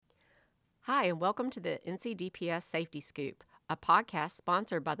Hi, and welcome to the NCDPS Safety Scoop, a podcast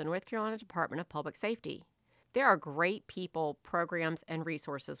sponsored by the North Carolina Department of Public Safety. There are great people, programs, and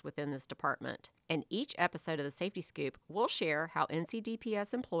resources within this department. In each episode of the Safety Scoop, we'll share how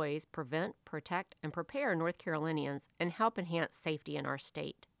NCDPS employees prevent, protect, and prepare North Carolinians and help enhance safety in our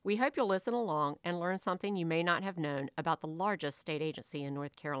state. We hope you'll listen along and learn something you may not have known about the largest state agency in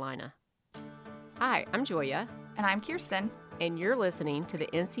North Carolina. Hi, I'm Julia. And I'm Kirsten. And you're listening to the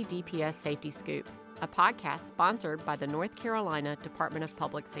NCDPS Safety Scoop, a podcast sponsored by the North Carolina Department of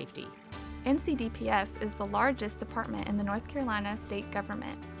Public Safety. NCDPS is the largest department in the North Carolina state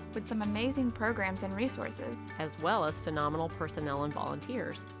government, with some amazing programs and resources, as well as phenomenal personnel and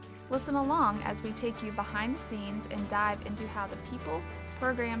volunteers. Listen along as we take you behind the scenes and dive into how the people,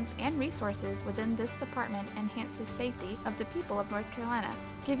 programs, and resources within this department enhance the safety of the people of North Carolina.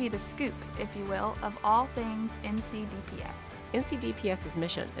 Give you the scoop, if you will, of all things NCDPS. NCDPS's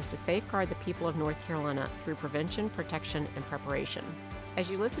mission is to safeguard the people of North Carolina through prevention, protection, and preparation. As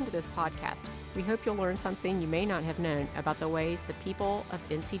you listen to this podcast, we hope you'll learn something you may not have known about the ways the people of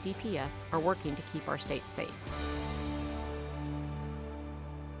NCDPS are working to keep our state safe.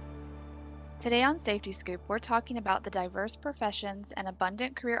 Today on Safety Scoop, we're talking about the diverse professions and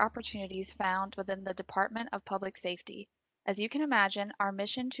abundant career opportunities found within the Department of Public Safety. As you can imagine, our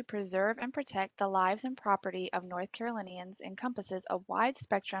mission to preserve and protect the lives and property of North Carolinians encompasses a wide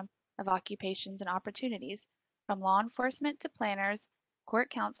spectrum of occupations and opportunities, from law enforcement to planners, court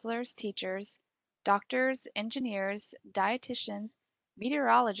counselors, teachers, doctors, engineers, dietitians,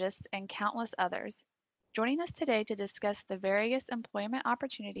 meteorologists, and countless others. Joining us today to discuss the various employment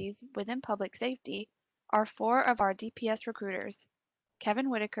opportunities within public safety are four of our DPS recruiters: Kevin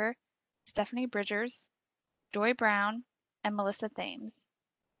Whitaker, Stephanie Bridgers, Joy Brown, and Melissa Thames.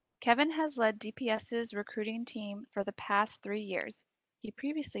 Kevin has led DPS's recruiting team for the past 3 years. He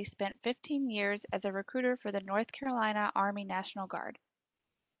previously spent 15 years as a recruiter for the North Carolina Army National Guard.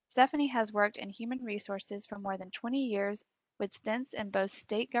 Stephanie has worked in human resources for more than 20 years, with stints in both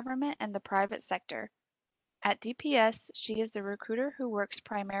state government and the private sector. At DPS, she is the recruiter who works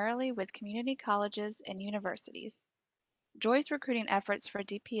primarily with community colleges and universities. Joy's recruiting efforts for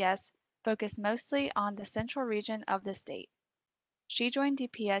DPS focus mostly on the central region of the state. She joined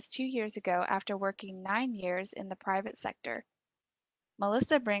DPS 2 years ago after working 9 years in the private sector.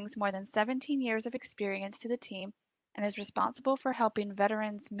 Melissa brings more than 17 years of experience to the team and is responsible for helping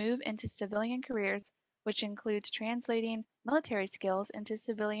veterans move into civilian careers, which includes translating military skills into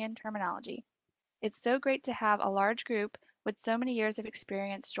civilian terminology. It's so great to have a large group with so many years of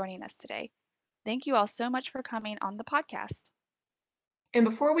experience joining us today. Thank you all so much for coming on the podcast. And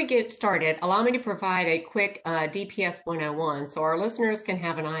before we get started, allow me to provide a quick DPS 101 so our listeners can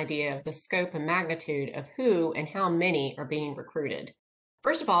have an idea of the scope and magnitude of who and how many are being recruited.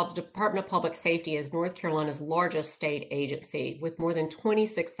 First of all, the Department of Public Safety is North Carolina's largest state agency with more than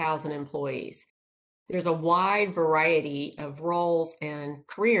 26,000 employees. There's a wide variety of roles and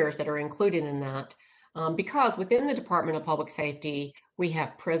careers that are included in that because within the Department of Public Safety, we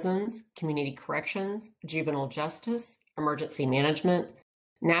have prisons, community corrections, juvenile justice, emergency management,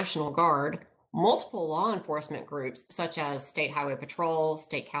 National Guard, multiple law enforcement groups such as State Highway Patrol,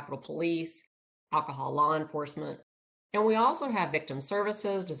 State Capitol Police, alcohol law enforcement, and we also have victim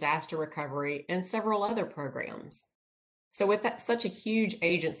services, disaster recovery, and several other programs. So with such a huge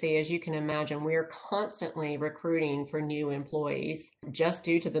agency, as you can imagine, we are constantly recruiting for new employees just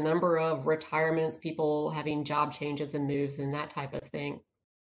due to the number of retirements, people having job changes and moves and that type of thing.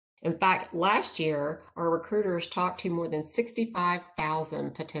 In fact, last year, our recruiters talked to more than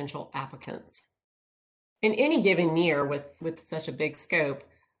 65,000 potential applicants. In any given year with such a big scope,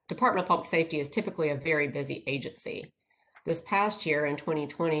 Department of Public Safety is typically a very busy agency. This past year in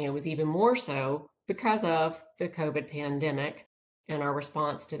 2020, it was even more so because of the COVID pandemic and our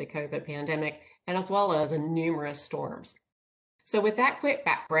response to the COVID pandemic, and as well as numerous storms. So with that quick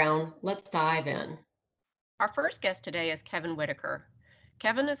background, let's dive in. Our first guest today is Kevin Whitaker.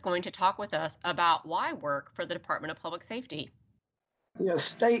 Kevin is going to talk with us about why work for the Department of Public Safety.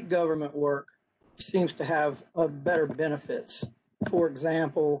 State government work seems to have better benefits. For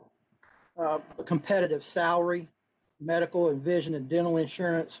example, a competitive salary, medical and vision and dental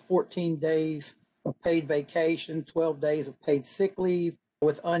insurance, 14 days of paid vacation, 12 days of paid sick leave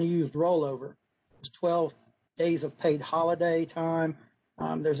with unused rollover. There's 12 days of paid holiday time.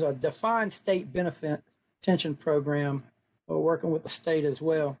 There's a defined state benefit pension program working with the state as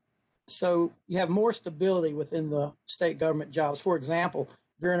well. So you have more stability within the state government jobs. For example,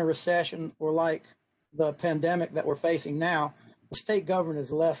 during a recession or like the pandemic that we're facing now, the state government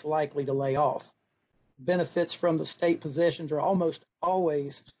is less likely to lay off. Benefits from the state positions are almost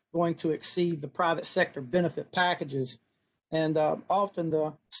always going to exceed the private sector benefit packages. And often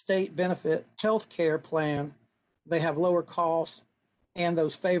the state benefit health care plan, they have lower costs and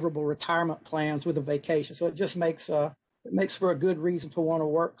those favorable retirement plans with a vacation. So it just makes for a good reason to want to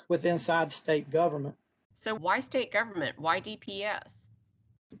work with inside state government. So why state government? Why DPS?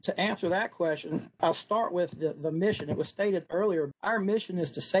 To answer that question, I'll start with the mission. It was stated earlier, our mission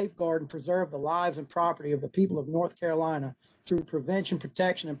is to safeguard and preserve the lives and property of the people of North Carolina through prevention,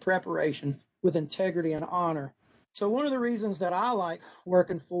 protection, and preparation with integrity and honor. So one of the reasons that I like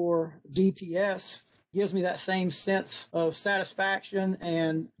working for DPS gives me that same sense of satisfaction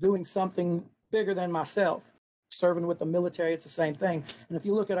and doing something bigger than myself. Serving with the military, it's the same thing. And if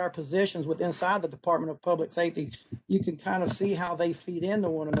you look at our positions inside the Department of Public Safety, you can kind of see how they feed into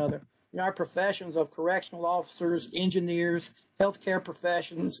one another. You know, our professions of correctional officers, engineers, healthcare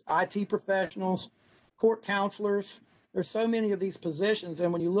professions, IT professionals, court counselors, there's so many of these positions.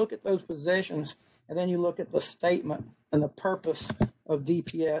 And when you look at those positions and then you look at the statement and the purpose of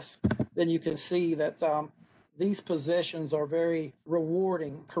DPS, then you can see that these positions are very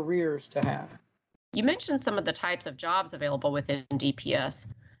rewarding careers to have. You mentioned some of the types of jobs available within DPS.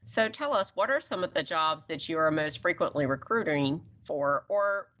 So tell us, what are some of the jobs that you are most frequently recruiting for,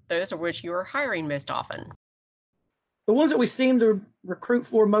 or those of which you are hiring most often? The ones that we seem to recruit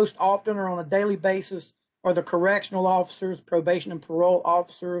for most often or on a daily basis are the correctional officers, probation and parole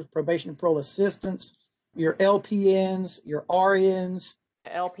officers, probation and parole assistants, your LPNs, your RNs.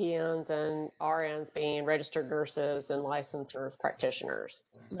 LPNs and RNs being registered nurses and licensed nurse practitioners.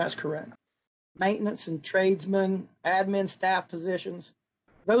 That's correct. Maintenance and tradesmen, admin staff positions.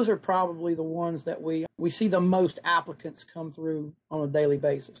 Those are probably the ones that we see the most applicants come through on a daily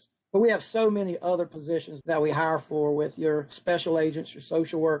basis. But we have so many other positions that we hire for with your special agents, your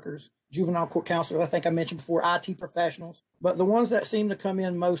social workers, juvenile court counselors, I think I mentioned before, IT professionals. But the ones that seem to come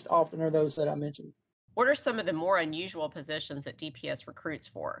in most often are those that I mentioned. What are some of the more unusual positions that DPS recruits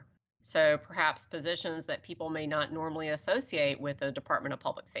for? So perhaps positions that people may not normally associate with the Department of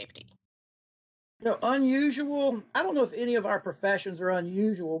Public Safety. You know, unusual, I don't know if any of our professions are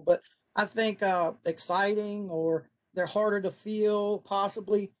unusual, but I think exciting, or they're harder to fill,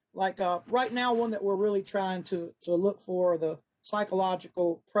 possibly. Like right now, one that we're really trying to look for are the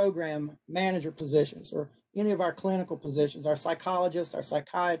psychological program manager positions, or any of our clinical positions. Our psychologist, our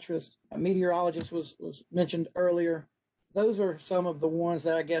psychiatrist, a meteorologist was mentioned earlier. Those are some of the ones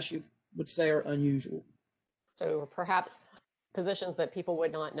that I guess you would say are unusual. So perhaps positions that people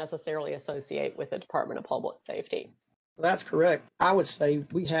would not necessarily associate with the Department of Public Safety. That's correct. I would say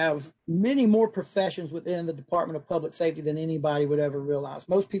we have many more professions within the Department of Public Safety than anybody would ever realize.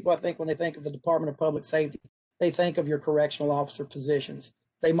 Most people, I think, when they think of the Department of Public Safety, they think of your correctional officer positions.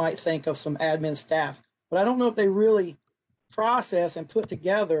 They might think of some admin staff, but I don't know if they really process and put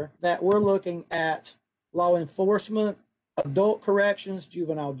together that we're looking at law enforcement, adult corrections,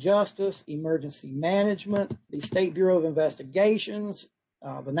 juvenile justice, emergency management, the State Bureau of Investigations,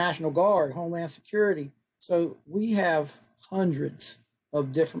 the National Guard, Homeland Security. So we have hundreds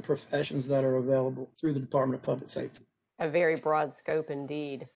of different professions that are available through the Department of Public Safety. A very broad scope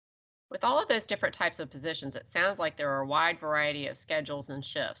indeed. With all of those different types of positions, it sounds like there are a wide variety of schedules and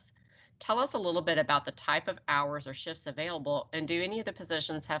shifts. Tell us a little bit about the type of hours or shifts available, and do any of the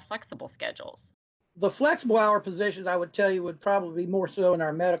positions have flexible schedules? The flexible hour positions, I would tell you, would probably be more so in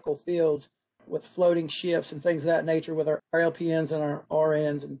our medical fields with floating shifts and things of that nature with our LPNs and our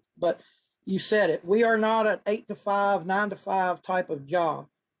RNs. But you said it, we are not an 8 to 5, 9 to 5 type of job.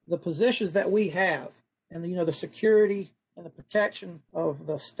 The positions that we have, and the security and the protection of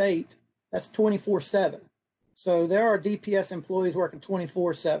the state, that's 24/7. So there are DPS employees working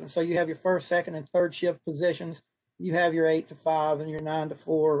 24/7. So you have your first, second, and third shift positions. You have your 8 to 5 and your 9 to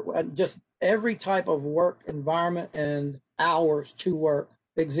 4. Just every type of work environment and hours to work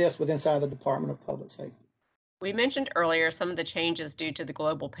exists within the Department of Public Safety. We mentioned earlier some of the changes due to the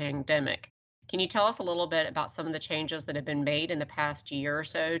global pandemic. Can you tell us a little bit about some of the changes that have been made in the past year or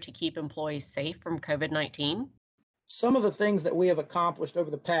so to keep employees safe from COVID-19? Some of the things that we have accomplished over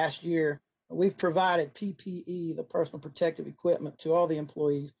the past year, we've provided PPE, the personal protective equipment, to all the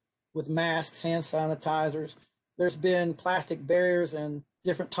employees with masks, hand sanitizers. There's been plastic barriers and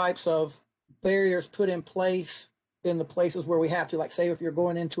different types of barriers put in place in the places where we have to. Like, say, if you're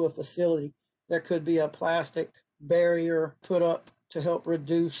going into a facility, there could be a plastic barrier put up to help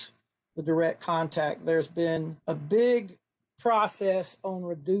reduce the direct contact. There's been a big process on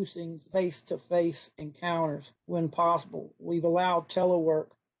reducing face-to-face encounters when possible. We've allowed telework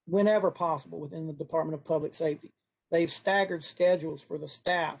whenever possible within the Department of Public Safety. They've staggered schedules for the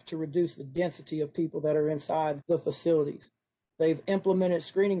staff to reduce the density of people that are inside the facilities. They've implemented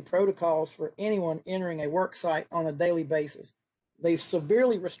screening protocols for anyone entering a work site on a daily basis. They've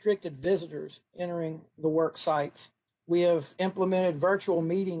severely restricted visitors entering the work sites. We have implemented virtual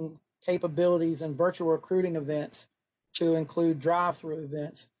meeting capabilities and virtual recruiting events to include drive-through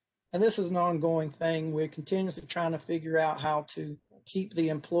events. And this is an ongoing thing. We're continuously trying to figure out how to keep the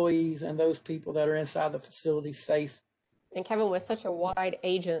employees and those people that are inside the facility safe. And Kevin, with such a wide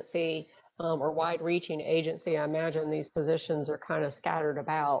agency or wide-reaching agency, I imagine these positions are kind of scattered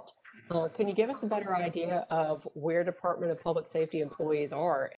about. Can you give us a better idea of where Department of Public Safety employees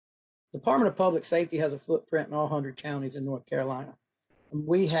are? Department of Public Safety has a footprint in all 100 counties in North Carolina.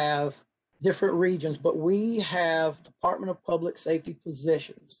 We have different regions, but we have Department of Public Safety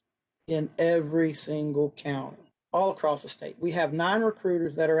positions in every single county, all across the state. We have 9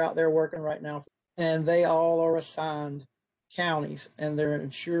 recruiters that are out there working right now, and they all are assigned counties, and they're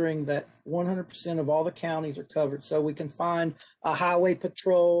ensuring that 100% of all the counties are covered. So we can find a highway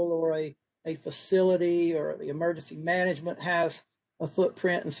patrol or a facility, or the emergency management has a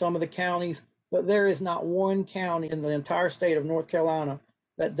footprint in some of the counties, but there is not one county in the entire state of North Carolina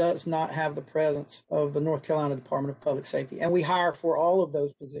that does not have the presence of the North Carolina Department of Public Safety. And we hire for all of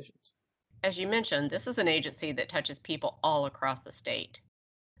those positions. As you mentioned, this is an agency that touches people all across the state.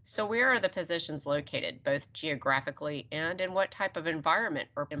 So where are the positions located, both geographically and in what type of environment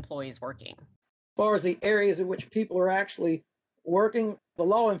are employees working? As far as the areas in which people are actually working, the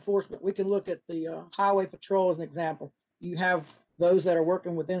law enforcement, we can look at the highway patrol as an example. You have those that are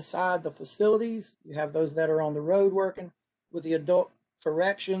working with inside the facilities. You have those that are on the road working with the adult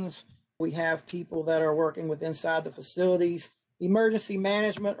corrections. We have people that are working with inside the facilities. Emergency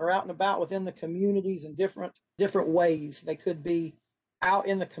management are out and about within the communities in different ways. They could be out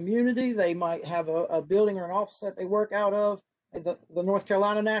in the community. They might have a building or an office that they work out of. The North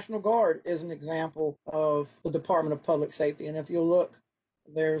Carolina National Guard is an example of the Department of Public Safety. And if you look,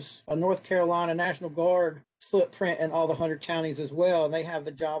 there's a North Carolina National Guard footprint in all the 100 counties as well. And they have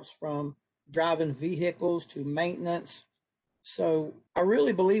the jobs from driving vehicles to maintenance. So I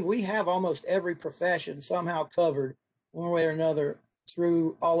really believe we have almost every profession somehow covered one way or another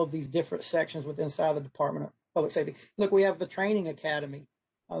through all of these different sections within inside the Department of Public Safety. Look, we have the training academy,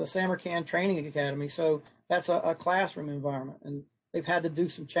 the Samarkand Training Academy. So that's a classroom environment, and they've had to do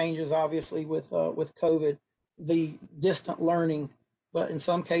some changes, obviously, with COVID, the distant learning, but in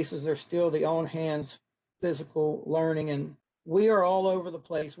some cases, there's still the on-hands physical learning. And we are all over the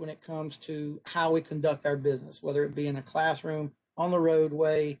place when it comes to how we conduct our business, whether it be in a classroom, on the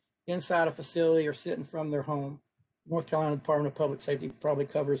roadway, inside a facility, or sitting from their home. North Carolina Department of Public Safety probably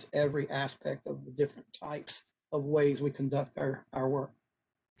covers every aspect of the different types of ways we conduct our work.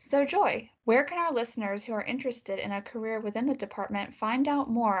 So Joy, where can our listeners who are interested in a career within the department find out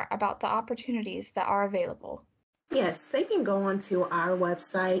more about the opportunities that are available? Yes, they can go onto our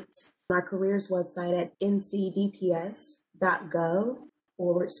website, our careers website at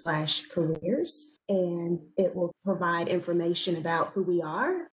ncdps.gov/careers, and it will provide information about who we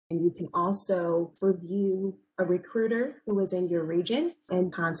are. And you can also review a recruiter who is in your region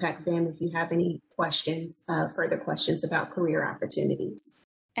and contact them if you have any questions, further questions about career opportunities.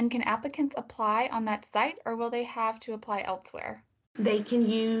 And can applicants apply on that site, or will they have to apply elsewhere? They can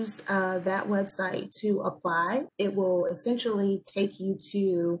use that website to apply. It will essentially take you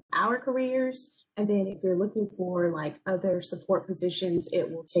to our careers. And then if you're looking for like other support positions, it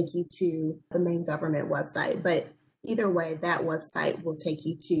will take you to the main government website. But either way, that website will take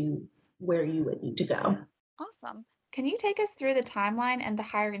you to where you would need to go. Awesome. Can you take us through the timeline and the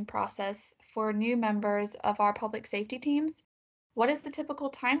hiring process for new members of our public safety teams? What is the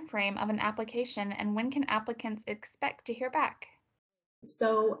typical time frame of an application, and when can applicants expect to hear back?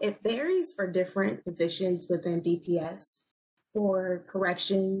 So it varies for different positions within DPS. For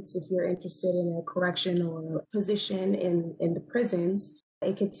corrections, if you're interested in a correctional position in the prisons,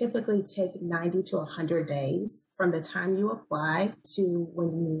 it could typically take 90 to 100 days from the time you apply to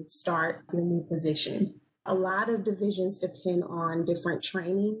when you start your new position. A lot of divisions depend on different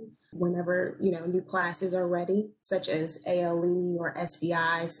training whenever, new classes are ready, such as ALE or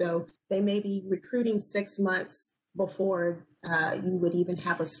SBI. So they may be recruiting 6 months before you would even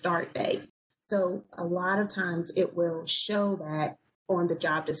have a start date. So a lot of times it will show that on the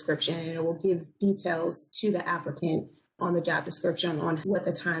job description, and it will give details to the applicant on the job description on what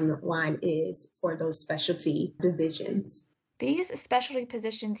the timeline is for those specialty divisions. These specialty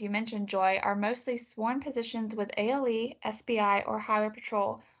positions you mentioned, Joy, are mostly sworn positions with ALE, SBI, or Highway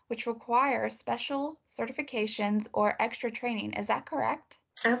Patrol, which require special certifications or extra training. Is that correct?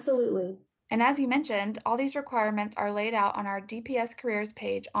 Absolutely. And as you mentioned, all these requirements are laid out on our DPS careers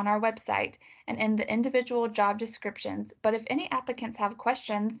page on our website and in the individual job descriptions. But if any applicants have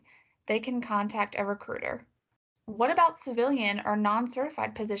questions, they can contact a recruiter. What about civilian or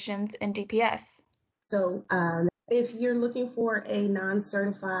non-certified positions in DPS? So if you're looking for a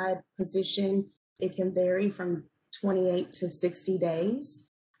non-certified position, it can vary from 28 to 60 days.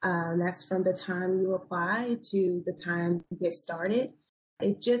 That's from the time you apply to the time you get started.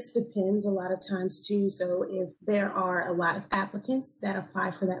 It just depends a lot of times too. So if there are a lot of applicants that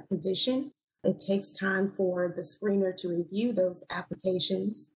apply for that position, it takes time for the screener to review those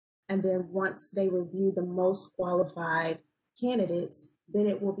applications. And then once they review the most qualified candidates, then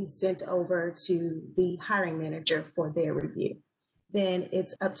it will be sent over to the hiring manager for their review. Then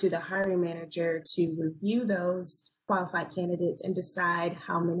it's up to the hiring manager to review those qualified candidates and decide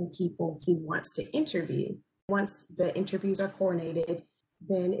how many people he wants to interview. Once the interviews are coordinated,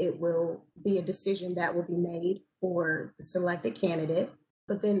 then it will be a decision that will be made for the selected candidate.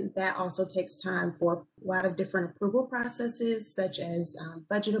 But then that also takes time for a lot of different approval processes, such as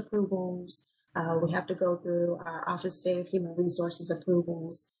budget approvals. We have to go through our Office State of Human Resources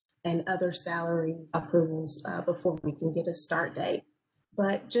approvals and other salary approvals before we can get a start date.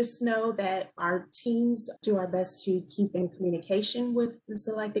 But just know that our teams do our best to keep in communication with the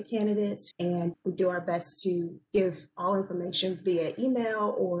selected candidates, and we do our best to give all information via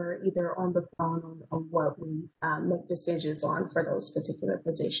email or either on the phone on what we make decisions on for those particular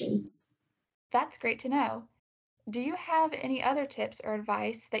positions. That's great to know. Do you have any other tips or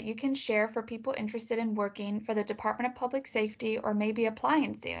advice that you can share for people interested in working for the Department of Public Safety or maybe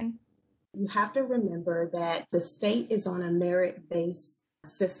applying soon? You have to remember that the state is on a merit-based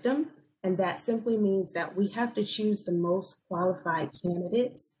system, and that simply means that we have to choose the most qualified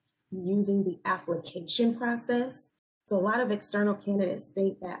candidates using the application process. So a lot of external candidates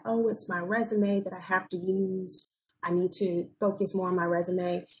think that, oh, it's my resume that I have to use. I need to focus more on my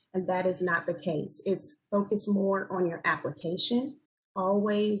resume, and that is not the case. It's focus more on your application.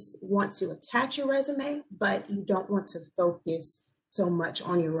 Always want to attach your resume, but you don't want to focus so much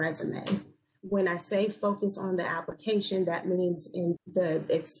on your resume. When I say focus on the application, that means in the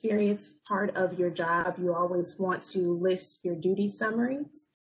experience part of your job, you always want to list your duty summaries.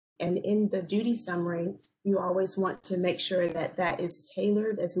 And in the duty summary, you always want to make sure that that is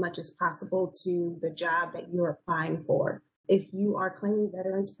tailored as much as possible to the job that you're applying for. If you are claiming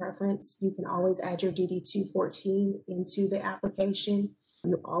veterans preference, you can always add your DD 214 into the application.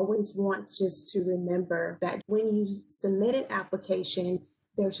 You always want just to remember that when you submit an application,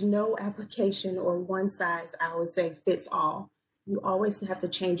 there's no application or one size, I would say, fits all. You always have to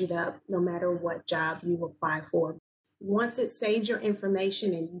change it up no matter what job you apply for. Once it saves your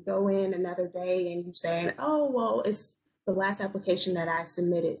information and you go in another day and you're saying, oh, well, it's the last application that I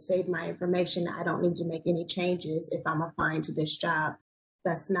submitted saved my information. I don't need to make any changes if I'm applying to this job.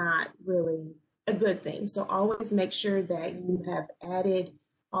 That's not really a good thing. So always make sure that you have added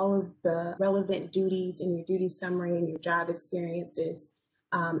all of the relevant duties in your duty summary and your job experiences,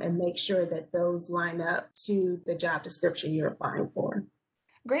 and make sure that those line up to the job description you're applying for.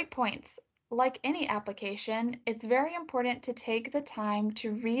 Great points. Like any application, it's very important to take the time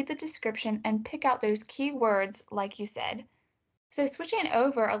to read the description and pick out those key words like you said. So switching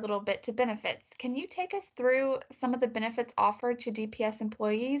over a little bit to benefits, can you take us through some of the benefits offered to DPS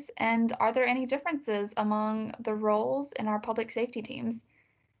employees, and are there any differences among the roles in our public safety teams?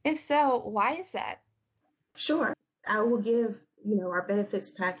 If so, why is that? Sure. I will give, our benefits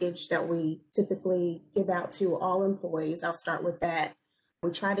package that we typically give out to all employees. I'll start with that.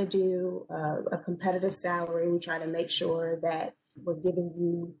 We try to do a competitive salary. We try to make sure that we're giving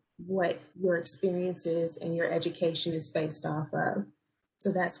you what your experiences and your education is based off of.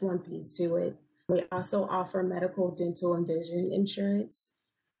 So that's one piece to it. We also offer medical, dental, and vision insurance.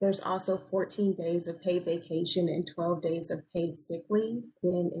 There's also 14 days of paid vacation and 12 days of paid sick leave.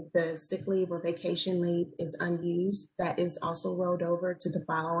 Then if the sick leave or vacation leave is unused, that is also rolled over to the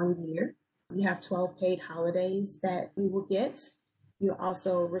following year. You have 12 paid holidays that you will get. You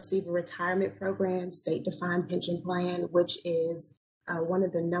also receive a retirement program, state-defined pension plan, which is one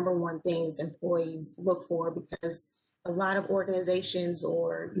of the number one things employees look for, because a lot of organizations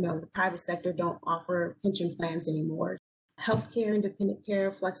or the private sector don't offer pension plans anymore. Healthcare, independent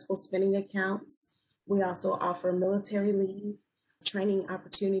care, flexible spending accounts. We also offer military leave, training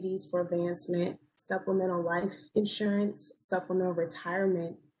opportunities for advancement, supplemental life insurance, supplemental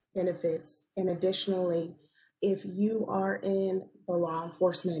retirement benefits, and additionally, if you are in the law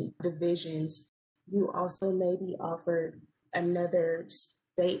enforcement divisions, you also may be offered another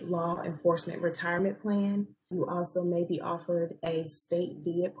state law enforcement retirement plan. You also may be offered a state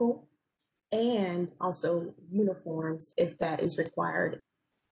vehicle. and also uniforms if that is required.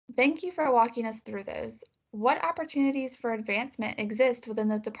 Thank you for walking us through those. What opportunities for advancement exist within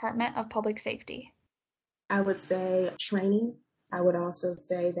the Department of Public Safety? I would say training. I would also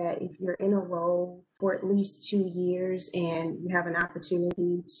say that if you're in a role for at least 2 years and you have an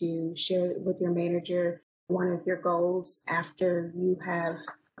opportunity to share with your manager one of your goals after you have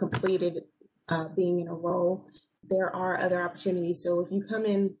completed being in a role, there are other opportunities. So if you come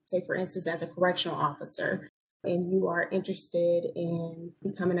in, say, for instance, as a correctional officer, and you are interested in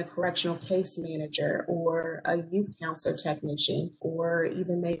becoming a correctional case manager or a youth counselor technician, or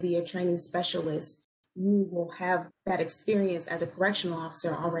even maybe a training specialist, you will have that experience as a correctional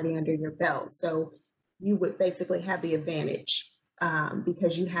officer already under your belt. So you would basically have the advantage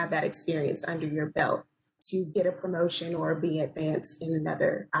because you have that experience under your belt to get a promotion or be advanced in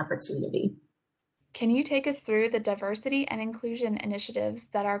another opportunity. Can you take us through the diversity and inclusion initiatives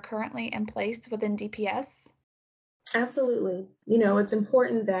that are currently in place within DPS? Absolutely. It's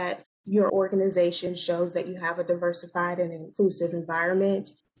important that your organization shows that you have a diversified and inclusive environment.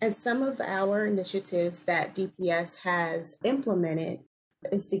 And some of our initiatives that DPS has implemented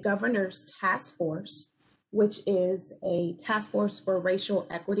is the Governor's Task Force, which is a task force for racial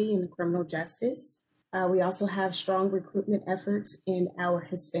equity in criminal justice. We also have strong recruitment efforts in our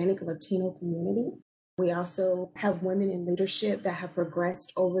Hispanic Latino community. We also have women in leadership that have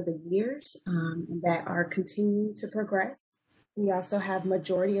progressed over the years and that are continuing to progress. We also have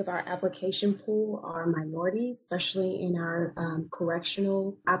majority of our application pool are minorities, especially in our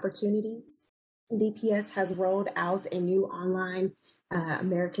correctional opportunities. DPS has rolled out a new online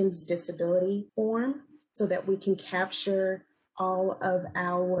Americans Disability form so that we can capture all of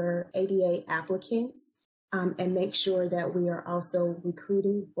our ADA applicants and make sure that we are also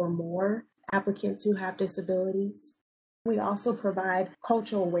recruiting for more applicants who have disabilities. We also provide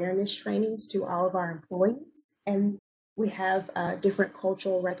cultural awareness trainings to all of our employees, and we have different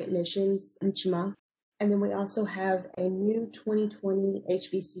cultural recognitions each month. And then we also have a new 2020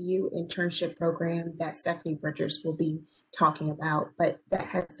 HBCU internship program that Stephanie Bridgers will be talking about, but that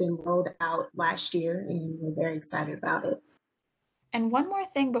has been rolled out last year, and we're very excited about it. And one more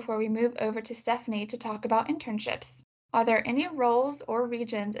thing before we move over to Stephanie to talk about internships. Are there any roles or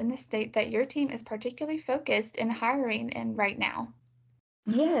regions in the state that your team is particularly focused in hiring in right now?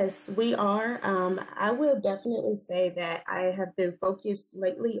 Yes, we are. I will definitely say that I have been focused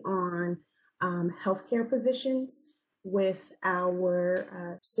lately on healthcare positions with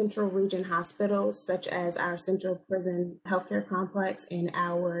our central region hospitals, such as our Central Prison Healthcare Complex and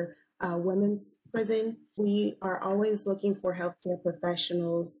our women's prison. We are always looking for healthcare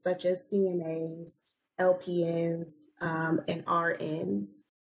professionals such as CNAs, LPNs, and RNs.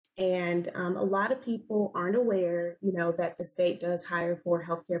 And a lot of people aren't aware, that the state does hire for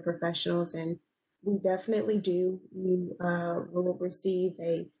healthcare professionals, and we definitely do. You will receive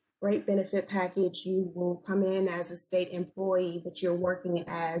a great benefit package. You will come in as a state employee, but you're working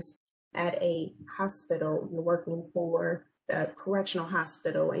as at a hospital. You're working for a correctional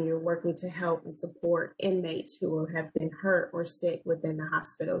hospital, and you're working to help and support inmates who have been hurt or sick within the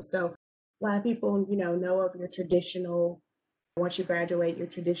hospital. So a lot of people, know of your traditional, once you graduate, your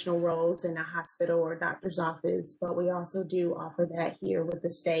traditional roles in a hospital or doctor's office, but we also do offer that here with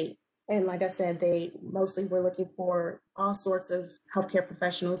the state. And like I said, we're looking for all sorts of healthcare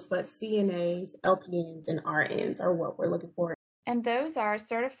professionals, but CNAs, LPNs, and RNs are what we're looking for. And those are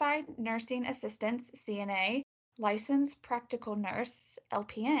certified nursing assistants, CNA, licensed practical nurse,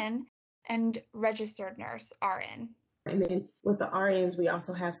 LPN, and registered nurse, RN. And then with the RNs, we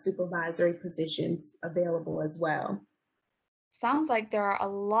also have supervisory positions available as well. Sounds like there are a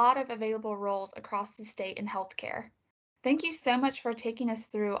lot of available roles across the state in healthcare. Thank you so much for taking us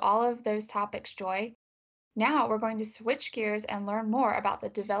through all of those topics, Joy. Now we're going to switch gears and learn more about the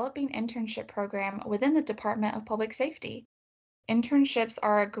developing internship program within the Department of Public Safety. Internships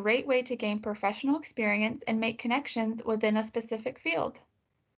are a great way to gain professional experience and make connections within a specific field.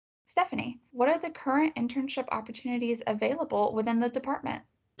 Stephanie, what are the current internship opportunities available within the department?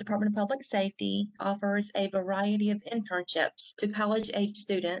 Department of Public Safety offers a variety of internships to college-age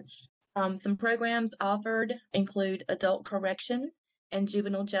students. Some programs offered include adult correction and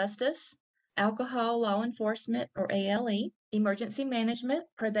juvenile justice, alcohol law enforcement or ALE, emergency management,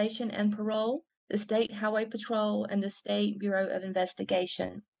 probation and parole, the State Highway Patrol, and the State Bureau of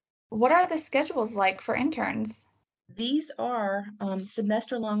Investigation. What are the schedules like for interns? These are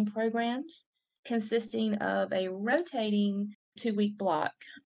semester-long programs consisting of a rotating 2-week block.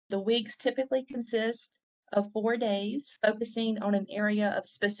 The weeks typically consist of 4 days, focusing on an area of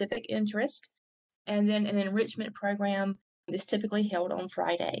specific interest, and then an enrichment program is typically held on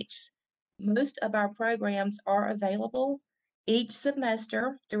Fridays. Most of our programs are available each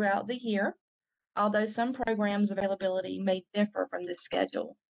semester throughout the year, although some programs' availability may differ from this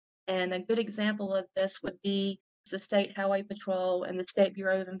schedule. And a good example of this would be the State Highway Patrol and the State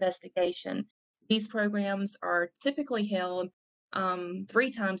Bureau of Investigation. These programs are typically held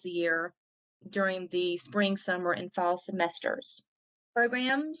 3 times a year during the spring, summer, and fall semesters.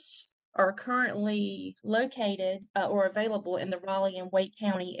 Programs are currently located or available in the Raleigh and Wake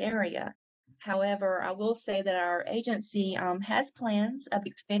County area. However, I will say that our agency has plans of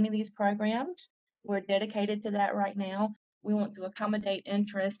expanding these programs. We're dedicated to that right now. We want to accommodate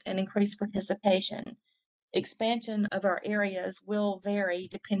interest and increase participation. Expansion of our areas will vary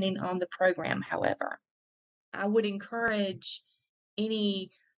depending on the program, however. I would encourage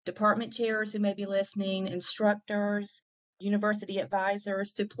any department chairs who may be listening, instructors, university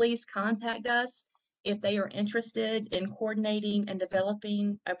advisors to please contact us if they are interested in coordinating and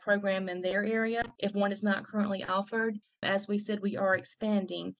developing a program in their area. If one is not currently offered, as we said, we are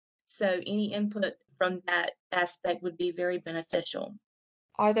expanding. So any input from that aspect would be very beneficial.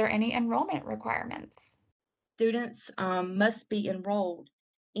 Are there any enrollment requirements? Students must be enrolled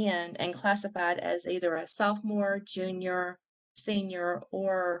in and classified as either a sophomore, junior, senior,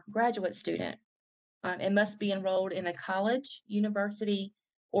 or graduate student. It must be enrolled in a college, university,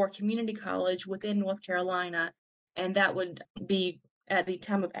 or community college within North Carolina, and that would be at the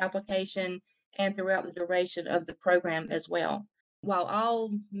time of application and throughout the duration of the program as well. While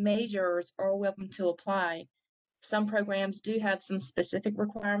all majors are welcome to apply, some programs do have some specific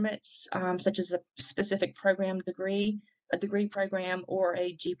requirements, such as a specific program degree, a degree program, or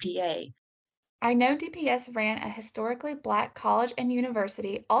a GPA. I know DPS ran a historically Black college and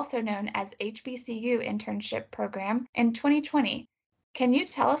university, also known as HBCU internship program, in 2020. Can you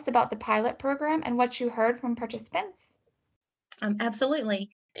tell us about the pilot program and what you heard from participants? Absolutely.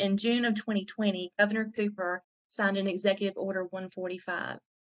 In June of 2020, Governor Cooper signed an Executive Order 145.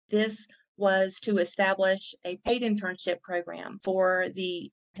 This was to establish a paid internship program for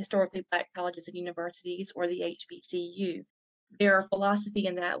the historically Black colleges and universities, or the HBCU. Their philosophy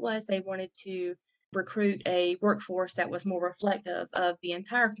in that was they wanted to recruit a workforce that was more reflective of the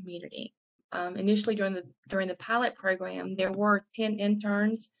entire community. Initially, during the pilot program, there were 10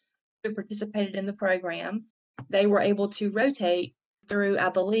 interns who participated in the program. They were able to rotate through, I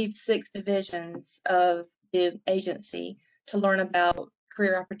believe, 6 divisions of the agency to learn about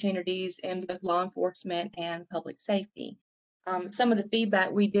career opportunities in both law enforcement and public safety. Some of the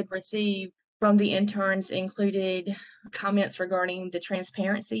feedback we did receive from the interns included comments regarding the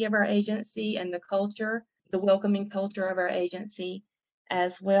transparency of our agency and the culture, the welcoming culture of our agency,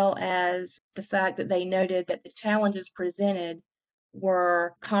 as well as the fact that they noted that the challenges presented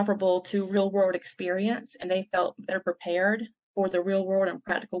were comparable to real world experience, and they felt better prepared for the real world and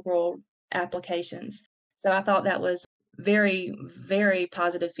practical world applications. So I thought that was very, very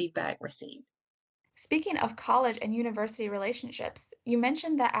positive feedback received. Speaking of college and university relationships, you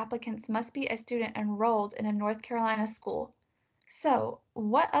mentioned that applicants must be a student enrolled in a North Carolina school. So,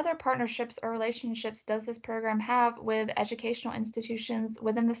 what other partnerships or relationships does this program have with educational institutions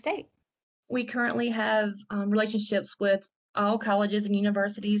within the state? We currently have relationships with all colleges and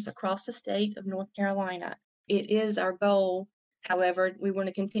universities across the state of North Carolina. It is our goal, however, we want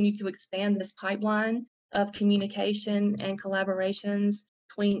to continue to expand this pipeline of communication and collaborations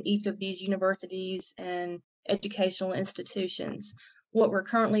between each of these universities and educational institutions. What we're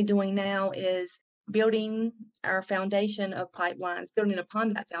currently doing now is building our foundation of pipelines, building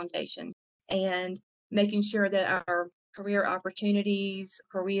upon that foundation, and making sure that our career opportunities,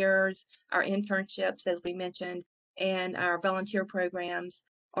 careers, our internships, as we mentioned, and our volunteer programs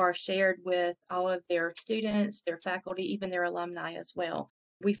are shared with all of their students, their faculty, even their alumni as well.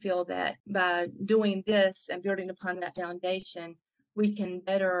 We feel that by doing this and building upon that foundation, we can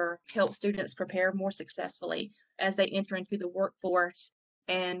better help students prepare more successfully as they enter into the workforce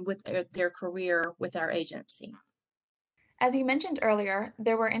and with their career with our agency. As you mentioned earlier,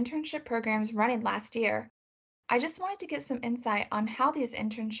 there were internship programs running last year. I just wanted to get some insight on how these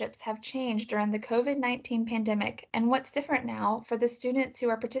internships have changed during the COVID-19 pandemic and what's different now for the students who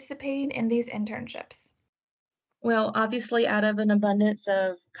are participating in these internships. Well, obviously, out of an abundance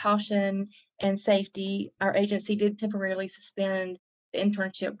of caution and safety, our agency did temporarily suspend the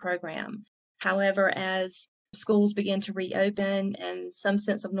internship program. However, as schools begin to reopen and some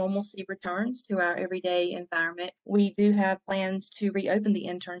sense of normalcy returns to our everyday environment, we do have plans to reopen the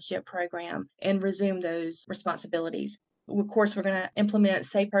internship program and resume those responsibilities. Of course, we're going to implement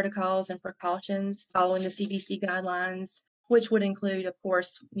safe protocols and precautions following the CDC guidelines, which would include, of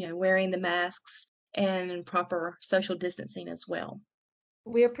course, wearing the masks and proper social distancing as well.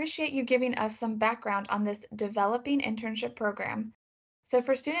 We appreciate you giving us some background on this developing internship program. So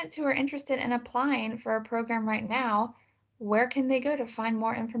for students who are interested in applying for a program right now, where can they go to find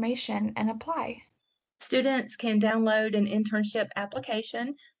more information and apply? Students can download an internship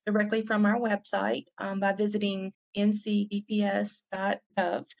application directly from our website by visiting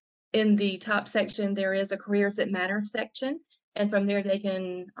ncdps.gov. In the top section, there is a Careers That Matter section, and from there they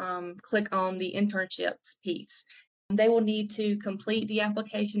can click on the internships piece. They will need to complete the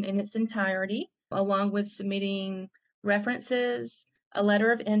application in its entirety, along with submitting references, a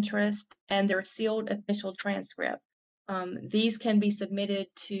letter of interest, and their sealed official transcript. These can be submitted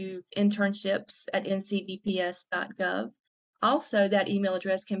to internships@ncdps.gov. Also, that email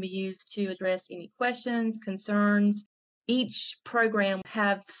address can be used to address any questions, concerns. Each program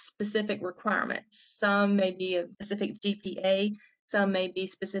have specific requirements. Some may be a specific GPA, some may be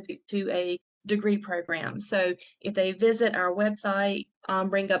specific to a degree program. So if they visit our website,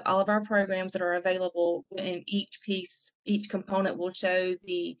 bring up all of our programs that are available in each piece, each component will show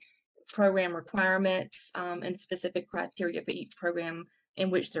the program requirements and specific criteria for each program in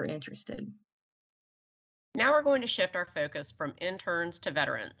which they're interested. Now we're going to shift our focus from interns to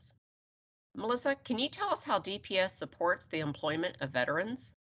veterans. Melissa, can you tell us how DPS supports the employment of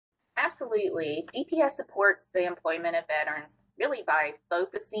veterans? Absolutely. DPS supports the employment of veterans really by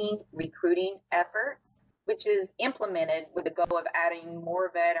focusing recruiting efforts, which is implemented with the goal of adding more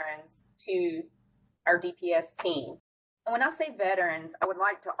veterans to our DPS team. And when I say veterans, I would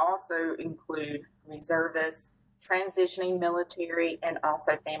like to also include reservists, transitioning military, and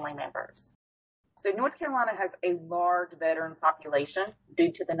also family members. So North Carolina has a large veteran population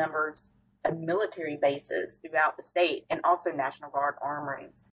due to the numbers of military bases throughout the state and also National Guard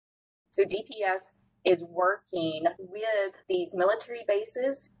armories. So DPS is working with these military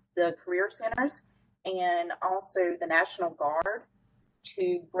bases, the career centers, and also the National Guard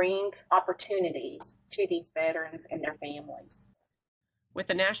to bring opportunities to these veterans and their families. With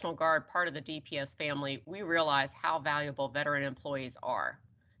the National Guard part of the DPS family, we realize how valuable veteran employees are.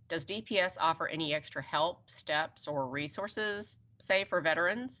 Does DPS offer any extra help, steps, or resources, say, for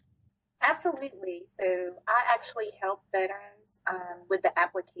veterans? Absolutely. So I actually help veterans with the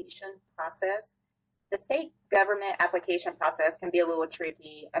application process. The state government application process can be a little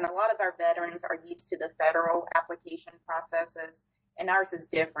tricky, and a lot of our veterans are used to the federal application processes, and ours is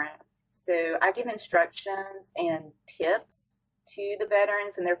different. So I give instructions and tips to the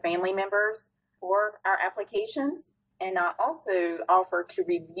veterans and their family members for our applications, and I also offer to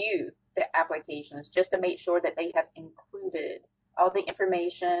review the applications just to make sure that they have included all the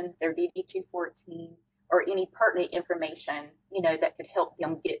information, their DD-214, or any pertinent information, that could help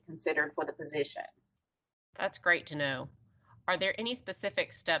them get considered for the position. That's great to know. Are there any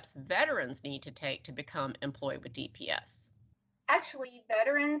specific steps veterans need to take to become employed with DPS? Actually,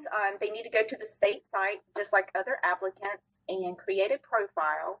 veterans, they need to go to the state site, just like other applicants, and create a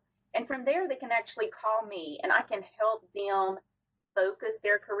profile. And from there, they can actually call me, and I can help them focus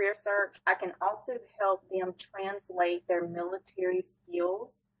their career search. I can also help them translate their military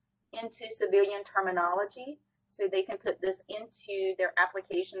skills into civilian terminology so they can put this into their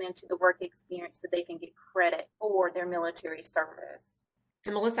application, into the work experience, so they can get credit for their military service.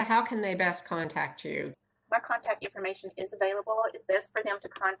 And Melissa, how can they best contact you? My contact information is available. It's best for them to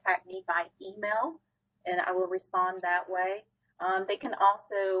contact me by email, and I will respond that way. They can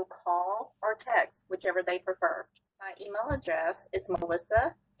also call or text, whichever they prefer. My email address is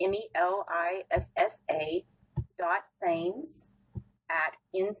Melissa, MELISSA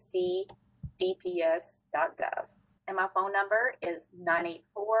 .thames@ncdps.gov. And my phone number is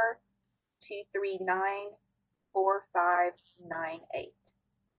 984-239-4598.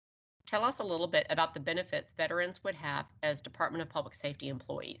 Tell us a little bit about the benefits veterans would have as Department of Public Safety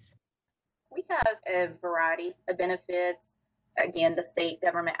employees. We have a variety of benefits. Again, the state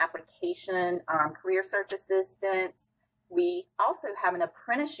government application, career search assistance. We also have an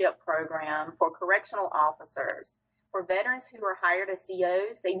apprenticeship program for correctional officers. For veterans who are hired as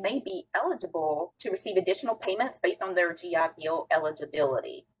COs, they may be eligible to receive additional payments based on their GI Bill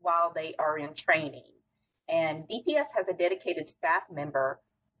eligibility while they are in training. And DPS has a dedicated staff member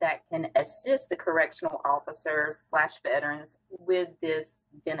that can assist the correctional officers / veterans with this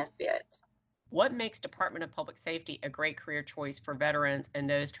benefit. What makes Department of Public Safety a great career choice for veterans and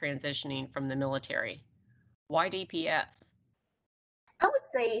those transitioning from the military? Why DPS? I would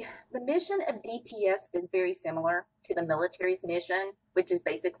say the mission of DPS is very similar to the military's mission, which is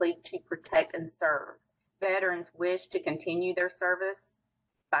basically to protect and serve. Veterans wish to continue their service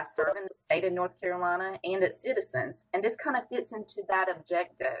by serving the state of North Carolina and its citizens, and this kind of fits into that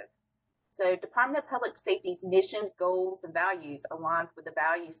objective. So Department of Public Safety's missions, goals, and values aligns with the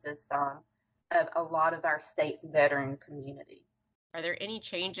value system of a lot of our state's veteran community. Are there any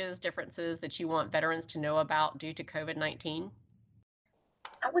changes, differences that you want veterans to know about due to COVID-19?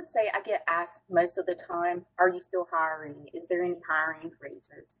 I would say I get asked most of the time, are you still hiring? Is there any hiring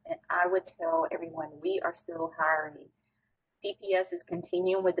freezes? And I would tell everyone, we are still hiring. DPS is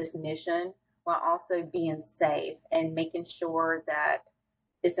continuing with this mission while also being safe and making sure that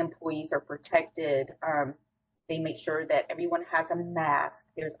its employees are protected. They make sure that everyone has a mask.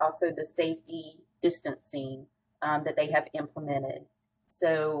 There's also the safety distancing that they have implemented.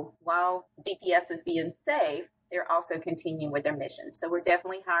 So while DPS is being safe, they're also continuing with their mission. So we're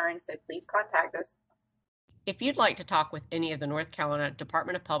definitely hiring, so please contact us. If you'd like to talk with any of the North Carolina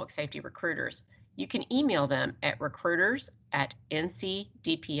Department of Public Safety recruiters, you can email them at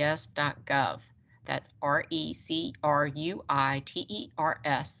recruiters@ncdps.gov. That's RECRUITERS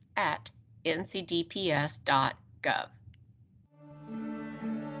at ncdps.gov.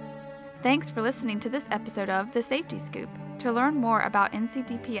 Thanks for listening to this episode of The Safety Scoop. To learn more about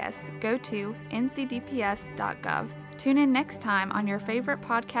NCDPS, go to ncdps.gov. Tune in next time on your favorite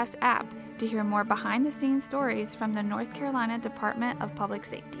podcast app to hear more behind-the-scenes stories from the North Carolina Department of Public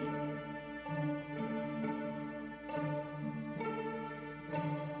Safety.